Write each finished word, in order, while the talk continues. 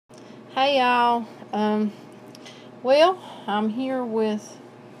Hey y'all, well, I'm here with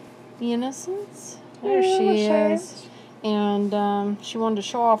Innocence. There she is. And she wanted to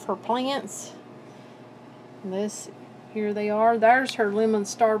show off her plants. Here they are. There's her lemon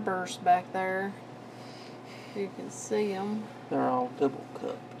starburst back there. You can see them. They're all double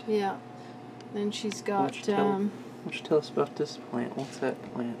cupped. Yeah. Then she's got. Why don't you tell us about this plant? What's that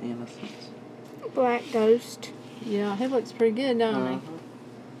plant, Innocence? Black Ghost. Yeah, he looks pretty good, don't he?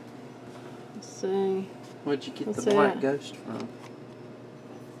 Let's see. Where'd you get the Black Ghost from?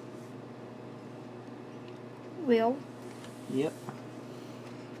 Will. Yep.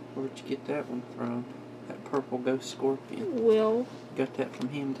 Where'd you get that one from? That purple ghost scorpion. Will. Got that from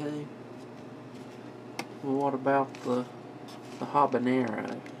him too? Well, what about the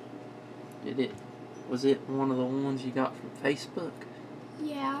habanero? Was it one of the ones you got from Facebook?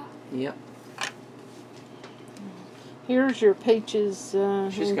 Yeah. Yep. Here's your peaches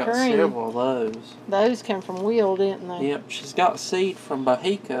She's and got cream. several of those. Those came from Will, didn't they? Yep. She's got seed from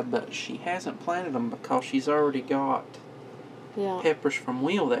Bohica, but she hasn't planted them because she's already got peppers from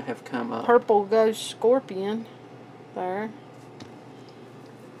Will that have come up. Purple ghost scorpion there.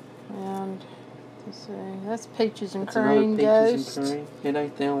 And let's see, that's peaches and cream ghost. And cream. It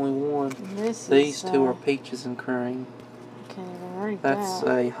ain't the only one. These two are peaches and cream. I can't even read That's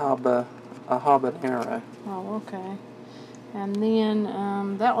that. a habanero. Oh, okay. And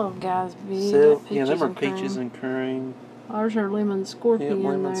then that little guy's big. Yeah, them are peaches and cream. There's our lemon scorpion. Yeah,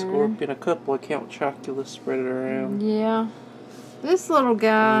 lemon scorpion. A couple of Count Chocula spread it around. Yeah. This little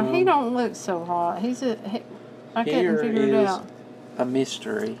guy, he don't look so hot. I couldn't figure it out. A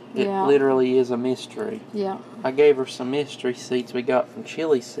mystery. It literally is a mystery. Yeah. I gave her some mystery seeds we got from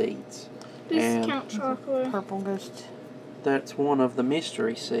Chili Seeds. This Count Chocula. Purple ghost. That's one of the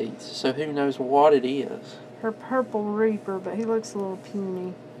mystery seeds. So who knows what it is? Her purple reaper, but he looks a little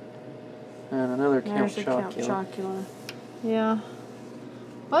puny. And another Count Count Chocula. Yeah.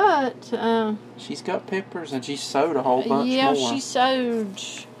 But she's got peppers, and she sowed a whole bunch more. Yeah, she sowed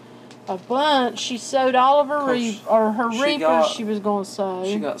a bunch. She sowed all of her reapers she was going to sow.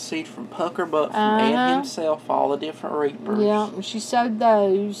 She got seed from Puckerbutt, from Ant himself, all the different reapers. Yeah, and she sowed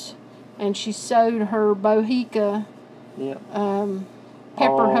those. And she sowed her Bohica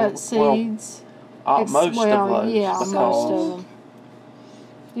pepper hut seeds. Most of those. Yeah, most of them.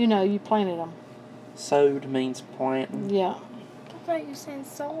 You know, you planted them. Sowed means planting. Yeah. I thought you said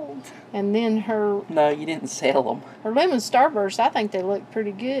sold. And then her... No, you didn't sell them. Her lemon starburst, I think they look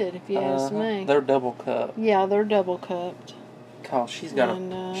pretty good, if you ask me. They're double cupped. Yeah, they're double cupped. Cause she's got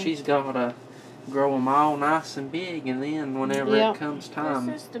to grow them all nice and big, and then whenever it comes time.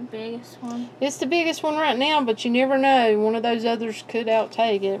 This is the biggest one. It's the biggest one right now, but you never know. One of those others could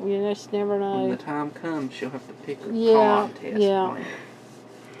outtake it. You just never know. When the time comes, she'll have to pick her contest plant.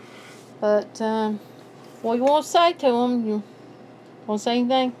 But what you want to say to them? You want to say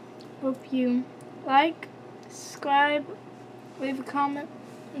anything? Hope you like, subscribe, leave a comment,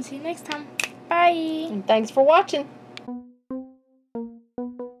 and see you next time. Bye. And thanks for watching.